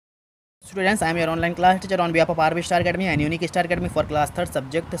Students, I am your online class teacher on behalf of RB Star Academy and Unique Star Academy for class 3rd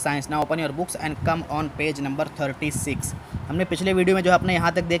subject science. Now open your books and come on page number 36. हमने पिछले video में जो आपने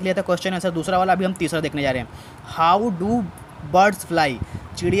यहाँ तक देख लिया था क्वेश्चन आंसर दूसरा वाला, अभी हम तीसरा देखने जा रहे हैं. हाउ डू बर्ड्स फ्लाई,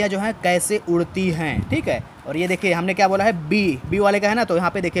 चिड़िया जो है कैसे उड़ती हैं. ठीक है, और ये देखिए हमने क्या बोला है, बी वाले का है ना, तो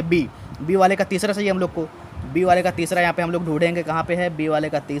यहाँ पे देखिए बी वाले का तीसरा सही हम लोग को. बी वाले का तीसरा यहाँ पे हम लोग ढूंढेंगे कहाँ पे है बी वाले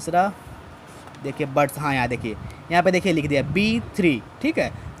का तीसरा. देखिए बर्ड्स, हाँ यहाँ देखिए, यहाँ पे देखिए लिख दिया B3. ठीक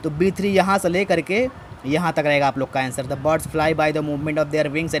है, तो B3 यहाँ से ले करके यहाँ तक रहेगा आप लोग का answer. The birds fly by the movement of their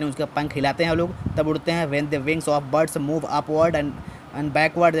wings, यानी उसके पंख हिलाते हैं लोग तब उड़ते हैं. When the wings of birds move upward and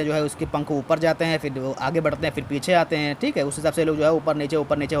backward, जो है उसके पंख ऊपर जाते हैं, फिर वो आगे बढ़ते हैं, फिर पीछे आते हैं. ठीक है, उस हिसाब से लोग जो है ऊपर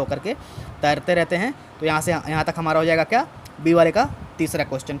नीचे होकर के तैरते रहते हैं. तो यहाँ से यहाँ तक हमारा हो जाएगा क्या, बी वाले का तीसरा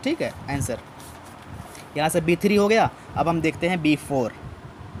क्वेश्चन. ठीक है, आंसर यहाँ से B3 हो गया. अब हम देखते हैं B4.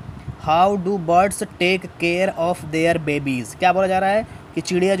 How do birds take care of there babies. क्या बोला जा रहा है कि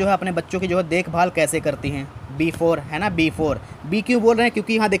चिड़िया जो है अपने बच्चों की जो है देखभाल कैसे करती हैं. B4 है ना, B4. बी क्यों बोल रहे हैं,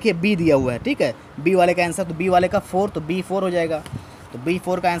 क्योंकि यहाँ देखिए बी दिया हुआ है. ठीक है, बी वाले का आंसर, तो बी वाले का 4, तो B4 हो जाएगा. तो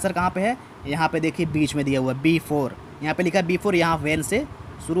B4 का आंसर कहाँ पे है, यहाँ पे देखिए बीच में दिया हुआ है B4. यहाँ पे लिखा है B4, यहाँ वेन से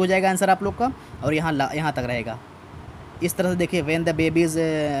शुरू हो जाएगा आंसर आप लोग का, और यहाँ तक रहेगा. इस तरह से देखिए when the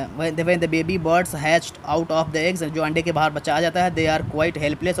baby birds hatched out of the eggs, जो अंडे के बाहर बच्चा आ जाता है, दे आर क्वाइट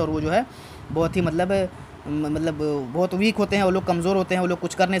हेल्पलेस, और वो जो है बहुत ही मतलब बहुत वीक होते हैं वो लोग, कमज़ोर होते हैं वो लोग,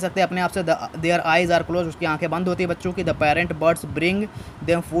 कुछ कर नहीं सकते अपने आप से. देयर आइज़ आर क्लोज, उसकी आंखें बंद होती है बच्चों की. The parent birds bring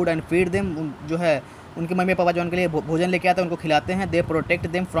them food and feed them, जो है उनके मम्मी पापा जो उनके लिए भोजन लेके आते हैं उनको खिलाते हैं. They protect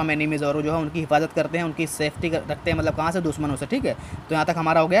them from enemies, और वो जो है उनकी हिफाजत करते हैं, उनकी सेफ्टी रखते हैं, मतलब कहाँ से, दुश्मनों से. ठीक है, तो यहाँ तक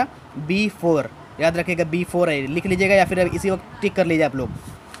हमारा हो गया B4. याद रखिएगा B4 है, लिख लीजिएगा या फिर इसी वक्त टिक कर लीजिए आप लोग.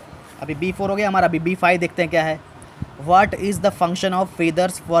 अभी B4 हो गया हमारा. अभी B5 देखते हैं क्या है. What is the function of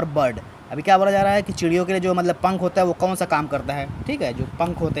feathers for bird. अभी क्या बोला जा रहा है कि चिड़ियों के लिए जो मतलब पंख होता है वो कौन सा काम करता है. ठीक है, जो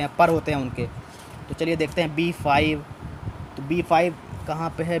पंख होते हैं, पर होते हैं उनके. तो चलिए देखते हैं B5. तो B5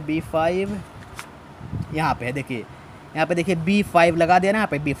 कहाँ पे है, B5 यहाँ पे है. देखिए यहाँ पे देखिए B5 लगा दिया ना यहाँ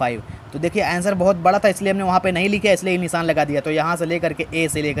पे B5. तो देखिए आंसर बहुत बड़ा था इसलिए हमने वहाँ पे नहीं लिखा, इसलिए निशान लगा दिया. तो यहाँ से लेकर के ए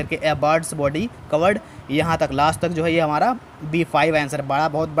से लेकर के ए बर्ड्स बॉडी कवर्ड यहाँ तक लास्ट तक जो है ये हमारा B5 आंसर.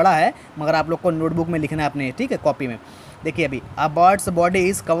 बहुत बड़ा है, मगर आप लोग को नोटबुक में लिखना है अपने. ठीक है, कॉपी में. देखिए अभी a bird's body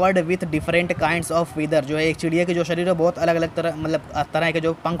is covered with different kinds of feather, जो है एक चिड़िया के जो शरीर है बहुत अलग अलग तरह, मतलब तरह के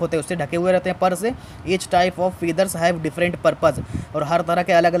जो पंख होते हैं उससे ढके हुए रहते हैं पर से. Each type of feathers have different purpose, और हर तरह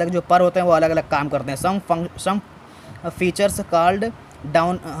के अलग अलग जो पर होते हैं वो अलग अलग काम करते हैं. सम फीचर्स कॉल्ड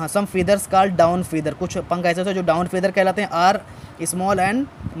डाउन, सम फीदर्स कॉल्ड डाउन फीदर, कुछ पंख ऐसे होते हैं जो डाउन फीदर कहलाते हैं. Are small and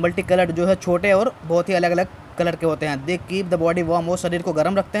multi coloured, जो है छोटे और बहुत ही अलग अलग कलर के होते हैं. They keep the body warm, वो शरीर को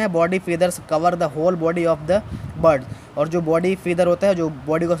गर्म रखते हैं. Body feathers cover the whole body of the bird, और जो बॉडी फीदर होता है जो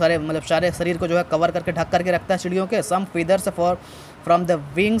बॉडी को सारे मतलब सारे शरीर को जो है कवर करके ढक करके रखता है चिड़ियों के. सम feathers from the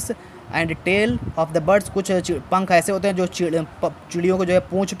wings and tell of the birds, कुछ पंख ऐसे होते हैं जो चिड़ियों को जो है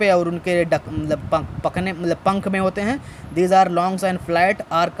पूंछ पे और उनके मतलब पकने मतलब पंख में होते हैं. These are longs and flight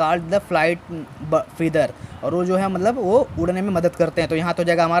are called the flight feather, और वो जो है मतलब वो उड़ने में मदद करते हैं. तो यहाँ तो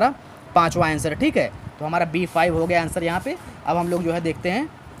जाएगा हमारा 5वां आंसर. ठीक है, तो हमारा B5 हो गया आंसर यहाँ पे. अब हम लोग जो है देखते हैं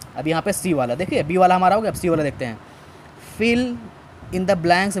अब यहाँ पे C वाला. देखिए B वाला हमारा हो गया, अब C वाला देखते हैं. Fill in the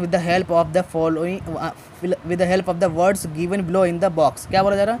blanks with the help of the following, with the help of the words given below in the box. क्या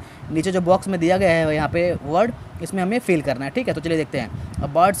बोला जा रहा है, नीचे जो बॉक्स में दिया गया है यहाँ पे वर्ड, इसमें हमें फिल करना है. ठीक है, तो चलिए देखते हैं. A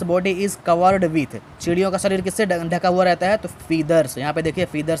bird's body is covered with, चिड़ियों का शरीर किससे ढका हुआ रहता है, तो फीदर्स. यहाँ पे देखिए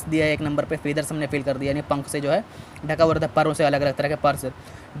फीदर्स दिया है 1 नंबर पे, फीदर्स हमने फिल कर दिया, यानी पंख से जो है ढका हुआ रहता है, परों से, अलग अलग तरह के पर से.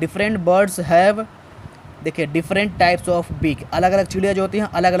 डिफरेंट बर्ड्स हैव, देखिए डिफरेंट टाइप्स ऑफ बीक, अलग अलग चिड़िया जो होती हैं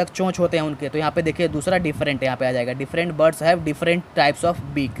अलग अलग चोंच होते हैं उनके. तो यहाँ पे देखिए दूसरा डिफरेंट यहाँ पे आ जाएगा. Different birds have different types of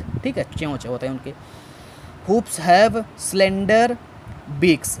beak. ठीक है, चोंच होते हैं उनके. Hoops have slender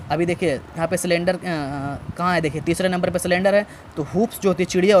beaks. अभी देखिए यहाँ पे सिलेंडर कहाँ है, देखिए तीसरे नंबर पे सिलेंडर है. तो हुप्स जो होती है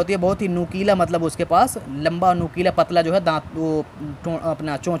चिड़िया होती है बहुत ही नुकीला, मतलब उसके पास लंबा नुकीला पतला जो है दांत, वो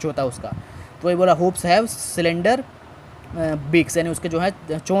अपना चोंच होता है उसका. तो वही बोला हुप्स हैव सिलेंडर बीक्स, यानी उसके जो है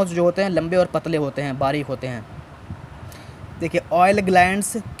चोंच जो होते हैं लंबे और पतले होते हैं, बारीक होते हैं. देखिए oil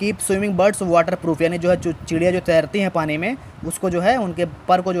glands keep swimming birds water proof, यानी जो है जो चिड़िया जो तैरती हैं पानी में उसको जो है उनके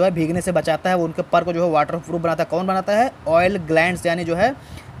पर को जो है भीगने से बचाता है, वो उनके पर को जो है वाटर प्रूफ बनाता है. कौन बनाता है, ऑयल ग्लैंड्स, यानी जो है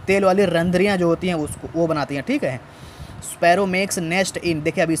तेल वाली रंध्रियाँ जो होती हैं उसको वो बनाती हैं. ठीक है. स्पैरो मेक्स नेस्ट इन,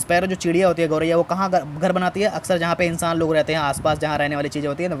 देखिए अभी स्पैरो जो चिड़िया होती है गौरैया, वो कहाँ घर बनाती है, अक्सर जहाँ पे इंसान लोग रहते हैं आसपास, जहाँ रहने वाली चीज़ें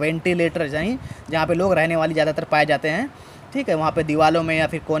होती है ना, वेंटिलेटर, यानी जहाँ पे लोग रहने वाली ज़्यादातर पाए जाते हैं. ठीक है, वहाँ पे दीवारों में या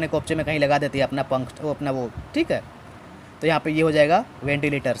फिर कोने कोपचे में कहीं लगा देती है अपना पंख, वो अपना वो. ठीक है, तो यहाँ पे ये हो जाएगा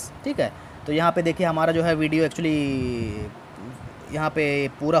वेंटिलेटर्स. ठीक है, तो यहाँ पे देखिए हमारा जो है वीडियो एक्चुअली यहाँ पे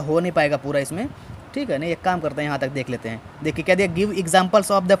पूरा हो नहीं पाएगा पूरा इसमें, ठीक है, नहीं एक काम करते हैं, यहाँ तक देख लेते हैं। देखिए क्या दिया, give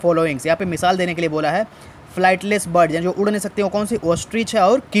examples of the followings, यहाँ पे मिसाल देने के लिए बोला है। फ्लाइटलेस बर्ड जो उड़ नहीं सकते वो कौन सी, ऑस्ट्रिच है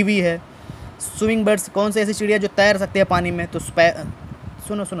और कीवी है। स्विमिंग बर्ड्स कौन से ऐसी चिड़िया जो तैर सकते हैं पानी में, तो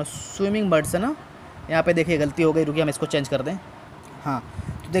सुनो स्विमिंग बर्ड्स है ना। यहाँ पे देखिए गलती हो गई, रुकिए हम इसको चेंज कर दें। हाँ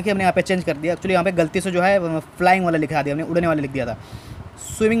तो देखिए हमने यहाँ पे चेंज कर दिया, एक्चुअली यहाँ पे गलती से जो है फ्लाइंग वाला लिखा दिया, हमने उड़ने वाले लिख दिया था।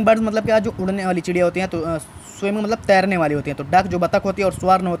 स्विमिंग बर्ड्स मतलब क्या, जो उड़ने वाली चिड़िया होती हैं, तो स्विमिंग मतलब तैरने वाली होती हैं। तो डक जो बतख होती है और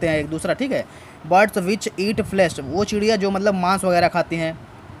स्वर्ण होते हैं एक दूसरा, ठीक है। बर्ड्स विच ईट फ्लैश, वो चिड़िया जो मतलब मांस वगैरह खाती हैं,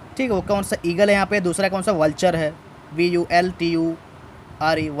 ठीक है। वो कौन सा, ईगल है यहाँ पे। दूसरा कौन सा, वल्चर है,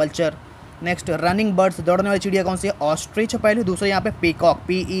 VULTURE, vulture. Next running birds, दौड़ने वाली चिड़िया कौन सी है, ऑस्ट्रिच पहले। दूसरा यहाँ पे पीकॉक,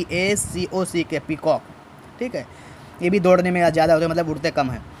 PEACOCK, पीकॉक, ठीक है। ये भी दौड़ने में ज़्यादा होते हैं, मतलब उड़ते कम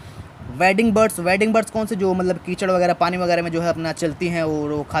है। वेडिंग बर्ड्स कौन से, जो मतलब कीचड़ वगैरह पानी वगैरह में जो है अपना चलती हैं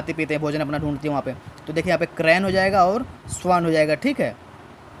और वो खाते पीते हैं, भोजन अपना ढूंढती हैं वहाँ पे। तो देखिए यहाँ पे क्रैन हो जाएगा और स्वान हो जाएगा, ठीक है।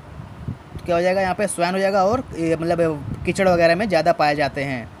 तो क्या हो जाएगा यहाँ पे, स्वान हो जाएगा, और मतलब कीचड़ वगैरह में ज़्यादा पाए जाते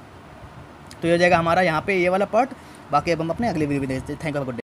हैं। तो ये हो जाएगा हमारा यहाँ पे ये वाला पार्ट। बाकी अब हम अपने अगले वीडियो में देखते हैं। Thank you, good day.